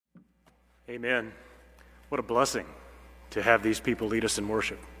Amen. What a blessing to have these people lead us in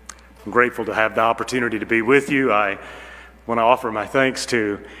worship. I'm grateful to have the opportunity to be with you. I want to offer my thanks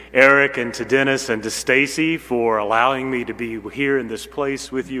to Eric and to Dennis and to Stacy for allowing me to be here in this place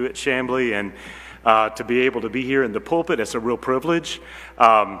with you at Chamblee and to be able to be here in the pulpit. It's a real privilege.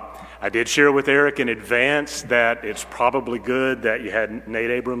 I did share with Eric in advance that it's probably good that you had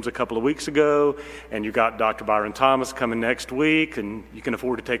Nate Abrams a couple of weeks ago and you got Dr. Byron Thomas coming next week, and you can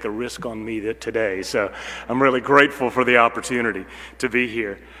afford to take a risk on me today. So I'm really grateful for the opportunity to be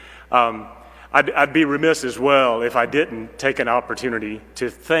here. I'd be remiss as well if I didn't take an opportunity to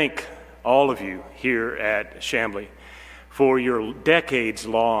thank all of you here at Chamblee for your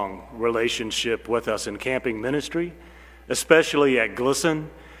decades-long relationship with us in camping ministry, especially at Glisson.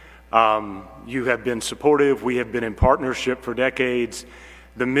 You have been supportive. We have been in partnership for decades.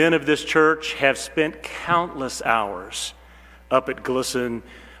 The men of this church have spent countless hours up at Glisson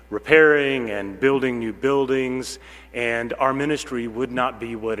repairing and building new buildings, and our ministry would not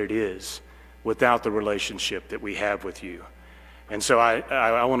be what it is without the relationship that we have with you. And so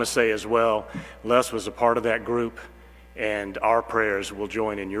I want to say as well, Les was a part of that group, and our prayers will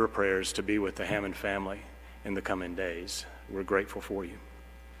join in your prayers to be with the Hammond family in the coming days. We're grateful for you.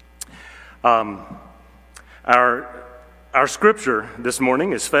 Our scripture this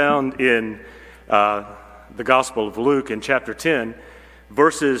morning is found in the Gospel of Luke in chapter 10,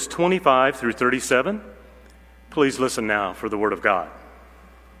 verses 25 through 37. Please listen now for the word of God.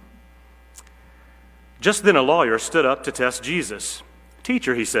 Just then a lawyer stood up to test Jesus.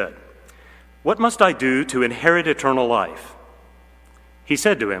 "Teacher," he said, "what must I do to inherit eternal life?" He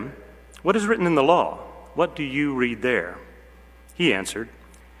said to him, "What is written in the law? What do you read there?" He answered,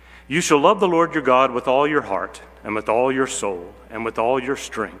 "You shall love the Lord your God with all your heart, and with all your soul, and with all your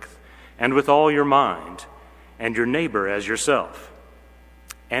strength, and with all your mind, and your neighbor as yourself."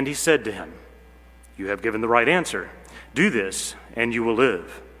 And he said to him, "You have given the right answer. Do this, and you will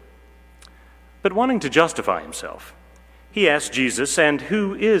live." But wanting to justify himself, he asked Jesus, "And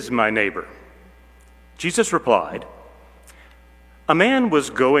who is my neighbor?" Jesus replied, "A man was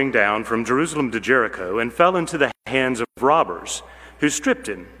going down from Jerusalem to Jericho and fell into the hands of robbers, who stripped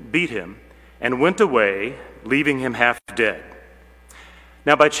him, beat him, and went away, leaving him half dead.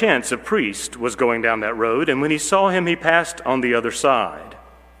 Now by chance a priest was going down that road, and when he saw him, he passed on the other side.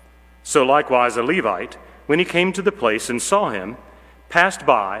 So likewise a Levite, when he came to the place and saw him, passed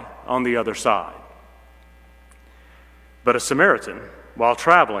by on the other side. But a Samaritan, while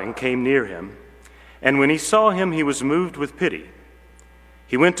traveling, came near him, and when he saw him, he was moved with pity.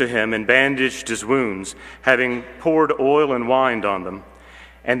 He went to him and bandaged his wounds, having poured oil and wine on them.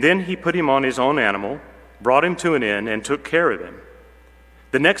 And then he put him on his own animal, brought him to an inn, and took care of him.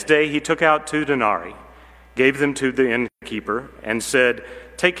 The next day he took out 2 denarii, gave them to the innkeeper, and said,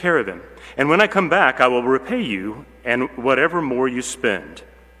 'Take care of him, and when I come back I will repay you and whatever more you spend.'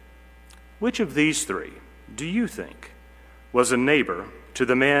 Which of these 3 do you think was a neighbor to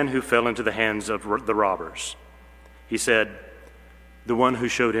the man who fell into the hands of the robbers?" He said, "The one who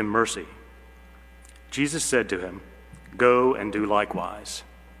showed him mercy." Jesus said to him, "Go and do likewise."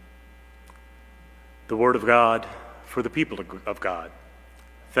 The word of God for the people of God.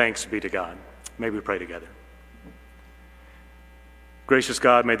 Thanks be to God. May we pray together. Gracious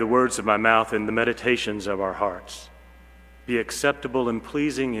God, may the words of my mouth and the meditations of our hearts be acceptable and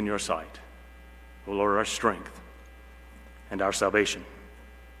pleasing in your sight, O Lord, our strength and our salvation.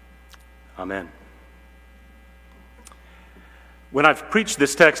 Amen. When I've preached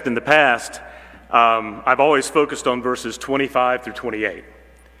this text in the past, I've always focused on verses 25 through 28.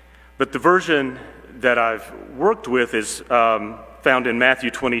 But the version that I've worked with is found in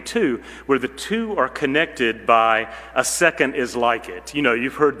Matthew 22, where the 2 are connected by a second is like it. You know,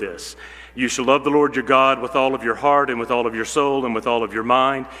 you've heard this. You shall love the Lord your God with all of your heart and with all of your soul and with all of your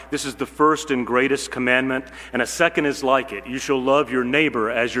mind. This is the first and greatest commandment, and a second is like it. You shall love your neighbor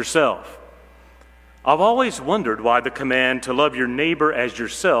as yourself. I've always wondered why the command to love your neighbor as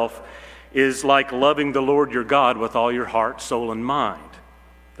yourself is like loving the Lord your God with all your heart, soul, and mind.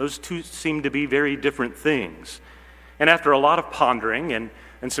 Those 2 seem to be very different things. And after a lot of pondering and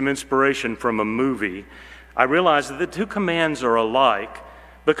some inspiration from a movie, I realized that the 2 commands are alike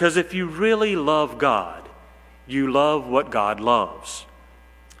because if you really love God, you love what God loves.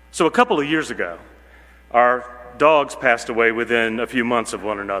 So a couple of years ago, our dogs passed away within a few months of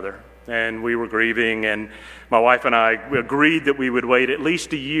one another. And we were grieving, and my wife and I agreed that we would wait at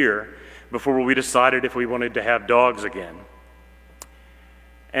least a year before we decided if we wanted to have dogs again.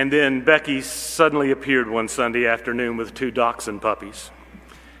 And then Becky suddenly appeared one Sunday afternoon with 2 dachshund puppies.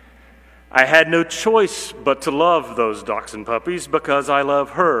 I had no choice but to love those dachshund puppies because I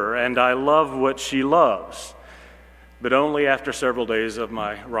love her and I love what she loves. But only after several days of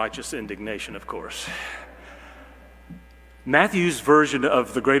my righteous indignation, of course. Matthew's version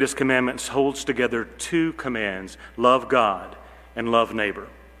of the greatest commandments holds together two commands: love God and love neighbor.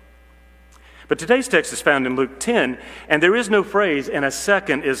 But today's text is found in Luke 10, and there is no phrase, "and a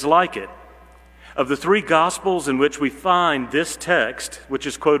second is like it." Of the three Gospels in which we find this text, which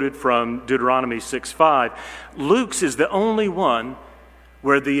is quoted from Deuteronomy 6:5, Luke's is the only one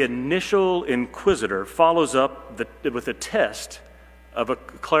where the initial inquisitor follows up with a test of a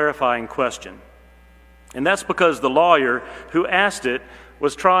clarifying question. And that's because the lawyer who asked it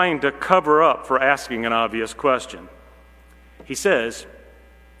was trying to cover up for asking an obvious question. He says,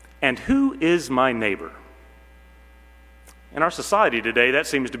 "And who is my neighbor?" In our society today, that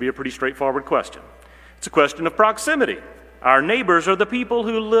seems to be a pretty straightforward question. It's a question of proximity. Our neighbors are the people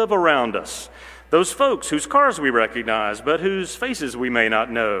who live around us. Those folks whose cars we recognize, but whose faces we may not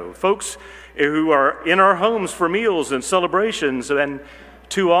know. Folks who are in our homes for meals and celebrations, and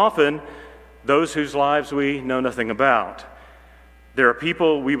too often, those whose lives we know nothing about. There are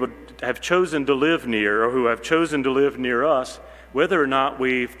people we would have chosen to live near, or who have chosen to live near us, whether or not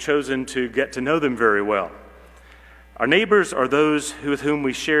we've chosen to get to know them very well. Our neighbors are those with whom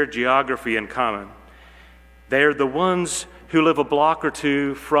we share geography in common. They're the ones who live a block or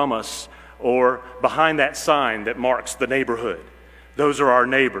two from us or behind that sign that marks the neighborhood. Those are our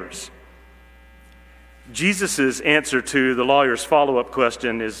neighbors. Jesus' answer to the lawyer's follow-up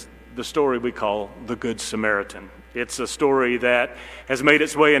question is the story we call the Good Samaritan. It's a story that has made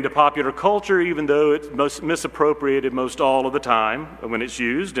its way into popular culture, even though it's most misappropriated most all of the time when it's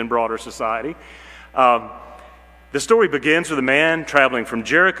used in broader society. The story begins with a man traveling from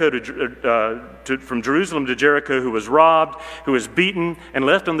from Jerusalem to Jericho who was robbed, who was beaten, and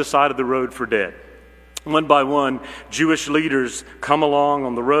left on the side of the road for dead. One by one, Jewish leaders come along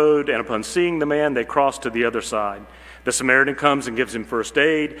on the road, and upon seeing the man, they cross to the other side. The Samaritan comes and gives him first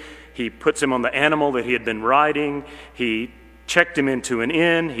aid. He puts him on the animal that he had been riding. He checked him into an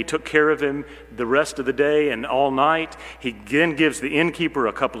inn. He took care of him the rest of the day and all night. He then gives the innkeeper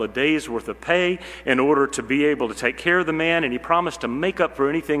a couple of days' worth of pay in order to be able to take care of the man, and he promised to make up for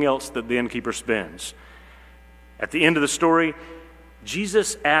anything else that the innkeeper spends. At the end of the story,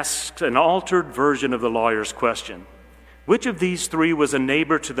 Jesus asks an altered version of the lawyer's question. Which of these three was a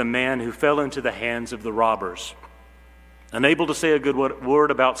neighbor to the man who fell into the hands of the robbers? Unable to say a good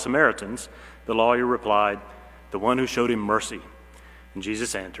word about Samaritans, the lawyer replied, "The one who showed him mercy." And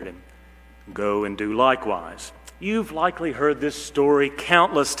Jesus answered him, "Go and do likewise." You've likely heard this story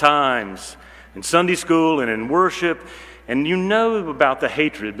countless times in Sunday school and in worship, and you know about the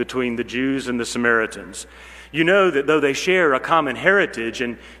hatred between the Jews and the Samaritans. You know that though they share a common heritage,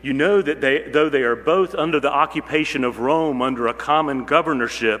 and you know that though they are both under the occupation of Rome, under a common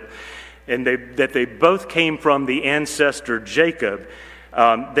governorship, and that they both came from the ancestor Jacob,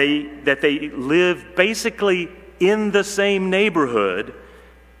 that they live basically in the same neighborhood,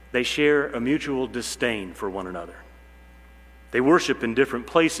 they share a mutual disdain for one another. They worship in different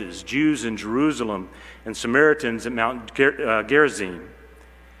places, Jews in Jerusalem and Samaritans at Mount Gerizim.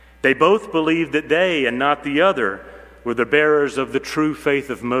 They both believed that they and not the other were the bearers of the true faith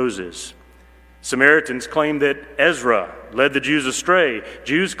of Moses. Samaritans claimed that Ezra led the Jews astray.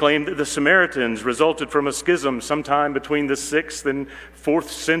 Jews claimed that the Samaritans resulted from a schism sometime between the 6th and 4th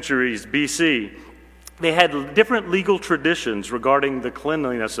centuries BC. They had different legal traditions regarding the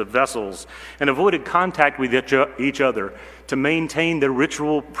cleanliness of vessels and avoided contact with each other to maintain their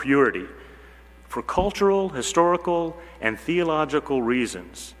ritual purity. For cultural, historical, and theological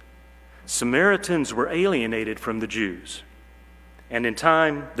reasons, Samaritans were alienated from the Jews. And in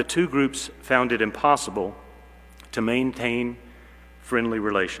time, the two groups found it impossible to maintain friendly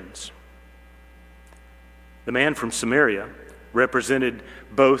relations. The man from Samaria represented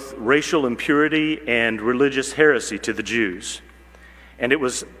both racial impurity and religious heresy to the Jews. And it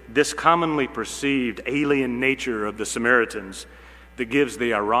was this commonly perceived alien nature of the Samaritans that gives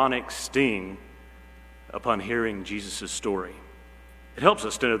the ironic sting upon hearing Jesus' story. It helps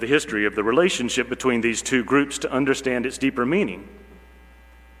us to know the history of the relationship between these two groups to understand its deeper meaning.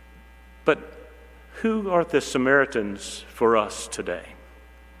 But who are the Samaritans for us today?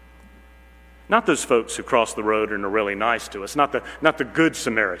 Not those folks who cross the road and are really nice to us, not the good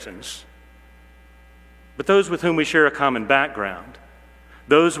Samaritans, but those with whom we share a common background,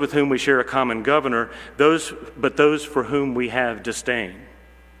 those with whom we share a common governor, those for whom we have disdain.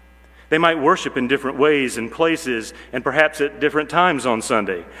 They might worship in different ways and places and perhaps at different times on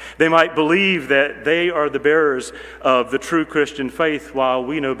Sunday. They might believe that they are the bearers of the true Christian faith while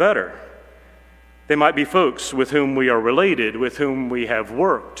we know better. They might be folks with whom we are related, with whom we have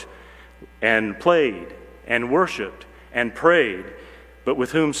worked and played and worshiped and prayed, but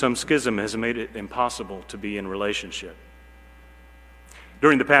with whom some schism has made it impossible to be in relationship.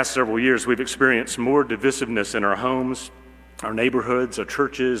 During the past several years, we've experienced more divisiveness in our homes, our neighborhoods, our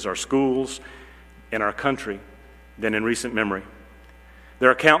churches, our schools, in our country than in recent memory.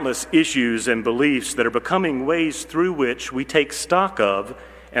 There are countless issues and beliefs that are becoming ways through which we take stock of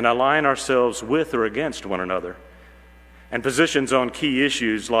and align ourselves with or against one another. And positions on key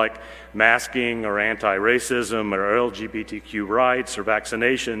issues like masking or anti-racism or LGBTQ rights or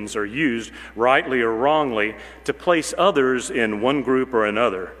vaccinations are used, rightly or wrongly, to place others in one group or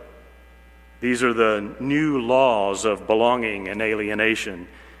another. These are the new laws of belonging and alienation.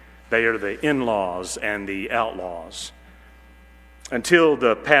 They are the in-laws and the outlaws. Until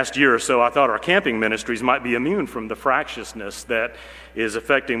the past year or so, I thought our camping ministries might be immune from the fractiousness that is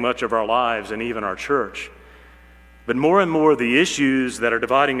affecting much of our lives and even our church. But more and more, the issues that are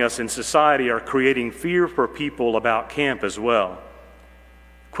dividing us in society are creating fear for people about camp as well.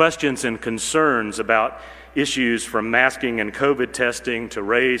 Questions and concerns about issues from masking and COVID testing to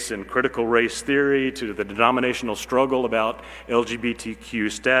race and critical race theory to the denominational struggle about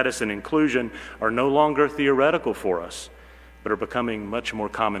LGBTQ status and inclusion are no longer theoretical for us, but are becoming much more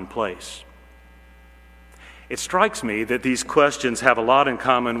commonplace. It strikes me that these questions have a lot in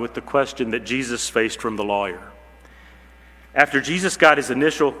common with the question that Jesus faced from the lawyer. After Jesus got his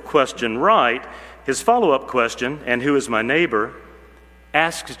initial question right, his follow-up question, "And who is my neighbor?"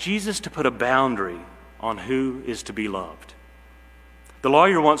 asks Jesus to put a boundary on who is to be loved. The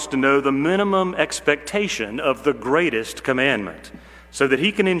lawyer wants to know the minimum expectation of the greatest commandment so that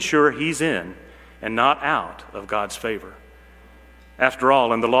he can ensure he's in and not out of God's favor. After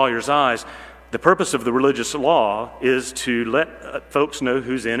all, in the lawyer's eyes, the purpose of the religious law is to let folks know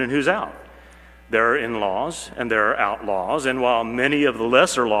who's in and who's out. There are in-laws and there are outlaws, and while many of the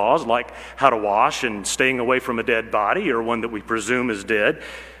lesser laws, like how to wash and staying away from a dead body or one that we presume is dead,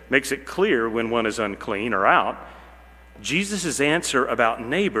 makes it clear when one is unclean or out, Jesus' answer about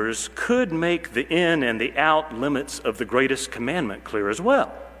neighbors could make the in and the out limits of the greatest commandment clear as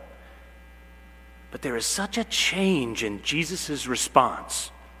well. But there is such a change in Jesus'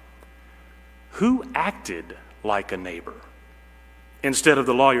 response. Who acted like a neighbor? Instead of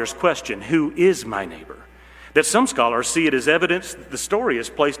the lawyer's question, "Who is my neighbor?" that some scholars see it as evidence that the story is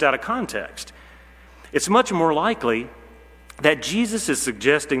placed out of context. It's much more likely that Jesus is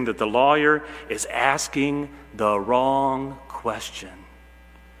suggesting that the lawyer is asking the wrong question.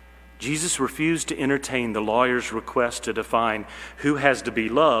 Jesus refused to entertain the lawyer's request to define who has to be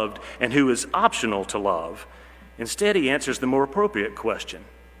loved and who is optional to love. Instead, he answers the more appropriate question: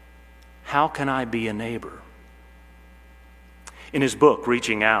 how can I be a neighbor? In his book,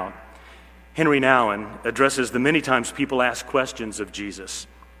 Reaching Out, Henry Nouwen addresses the many times people ask questions of Jesus.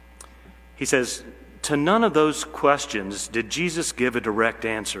 He says, "To none of those questions did Jesus give a direct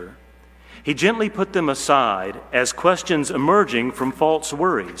answer. He gently put them aside as questions emerging from false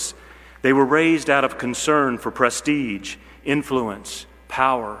worries. They were raised out of concern for prestige, influence,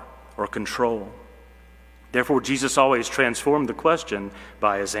 power, or control. Therefore, Jesus always transformed the question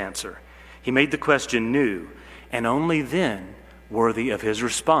by his answer. He made the question new, and only then worthy of his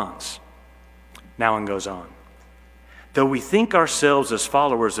response." Nouwen goes on. "Though we think ourselves as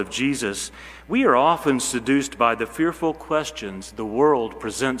followers of Jesus, we are often seduced by the fearful questions the world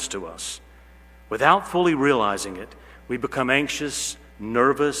presents to us. Without fully realizing it, we become anxious,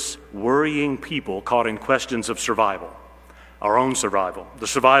 nervous, worrying people caught in questions of survival. Our own survival, the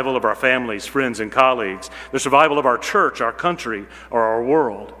survival of our families, friends, and colleagues, the survival of our church, our country, or our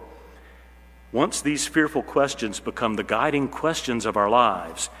world. Once these fearful questions become the guiding questions of our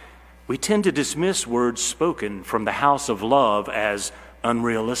lives, we tend to dismiss words spoken from the house of love as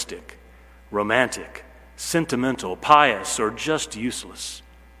unrealistic, romantic, sentimental, pious, or just useless.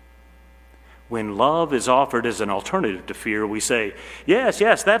 When love is offered as an alternative to fear, we say,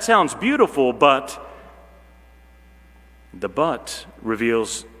 yes, that sounds beautiful, but..." The "but"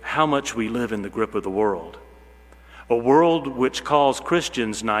 reveals how much we live in the grip of the world. A world which calls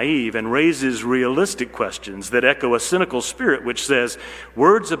Christians naive and raises realistic questions that echo a cynical spirit which says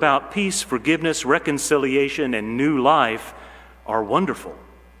words about peace, forgiveness, reconciliation, and new life are wonderful,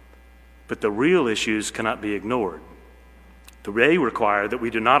 but the real issues cannot be ignored. They require that we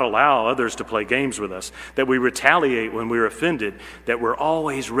do not allow others to play games with us, that we retaliate when we're offended, that we're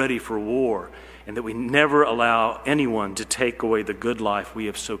always ready for war, and that we never allow anyone to take away the good life we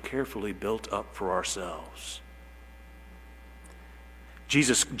have so carefully built up for ourselves.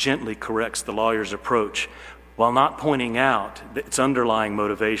 Jesus gently corrects the lawyer's approach while not pointing out its underlying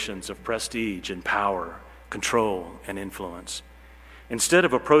motivations of prestige and power, control and influence. Instead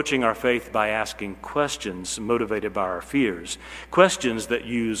of approaching our faith by asking questions motivated by our fears, questions that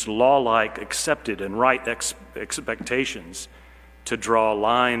use law-like accepted and right expectations to draw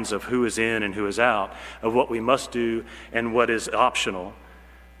lines of who is in and who is out, of what we must do and what is optional,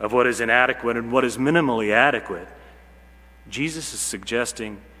 of what is inadequate and what is minimally adequate, Jesus is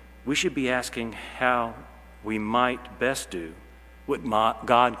suggesting we should be asking how we might best do what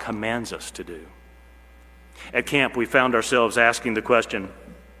God commands us to do. At camp, we found ourselves asking the question,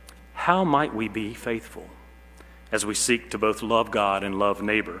 how might we be faithful as we seek to both love God and love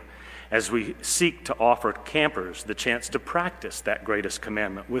neighbor, as we seek to offer campers the chance to practice that greatest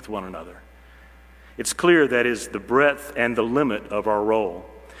commandment with one another? It's clear that is the breadth and the limit of our role.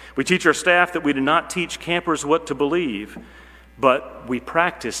 We teach our staff that we do not teach campers what to believe, but we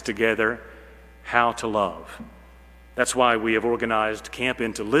practice together how to love. That's why we have organized camp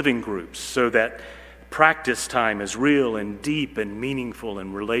into living groups, so that practice time is real and deep and meaningful,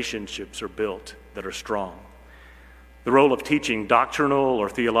 and relationships are built that are strong. The role of teaching doctrinal or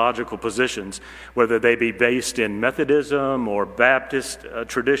theological positions, whether they be based in Methodism or Baptist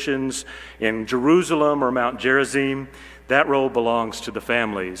traditions, in Jerusalem or Mount Gerizim, that role belongs to the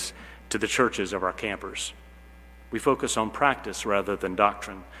families, to the churches of our campers. We focus on practice rather than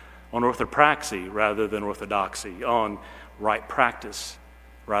doctrine, on orthopraxy rather than orthodoxy, on right practice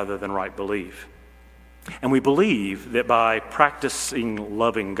rather than right belief. And we believe that by practicing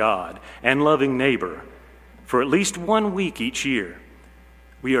loving God and loving neighbor for at least 1 week each year,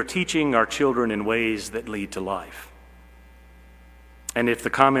 we are teaching our children in ways that lead to life. And if the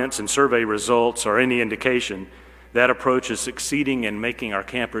comments and survey results are any indication, that approach is succeeding in making our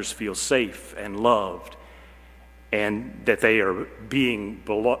campers feel safe and loved, and that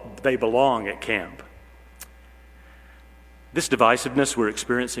they belong at camp. This divisiveness we're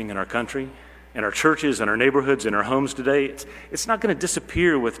experiencing in our country, in our churches, in our neighborhoods, in our homes today, it's not going to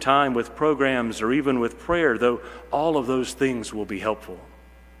disappear with time, with programs, or even with prayer, though all of those things will be helpful.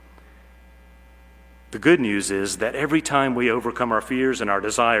 The good news is that every time we overcome our fears and our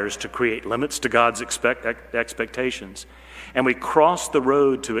desires to create limits to God's expectations, and we cross the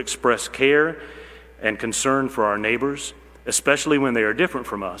road to express care and concern for our neighbors, especially when they are different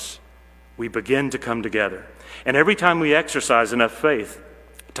from us, we begin to come together. And every time we exercise enough faith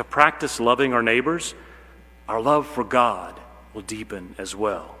to practice loving our neighbors, our love for God will deepen as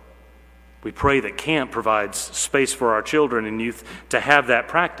well. We pray that camp provides space for our children and youth to have that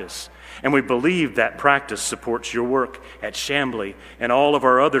practice. And we believe that practice supports your work at Chamblee and all of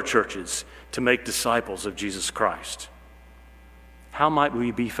our other churches to make disciples of Jesus Christ. How might we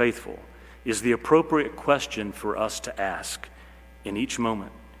be faithful is the appropriate question for us to ask in each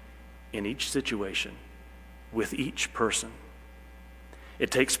moment, in each situation, with each person. It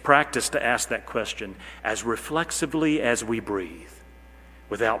takes practice to ask that question as reflexively as we breathe,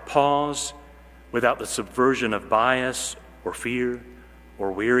 without pause, without the subversion of bias or fear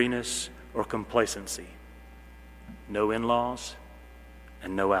or weariness or complacency. No in-laws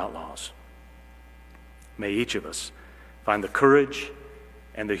and no outlaws. May each of us find the courage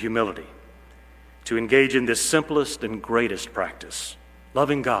and the humility to engage in this simplest and greatest practice,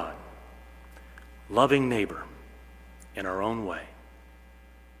 loving God, loving neighbor in our own way,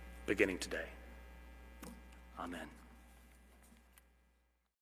 beginning today. Amen.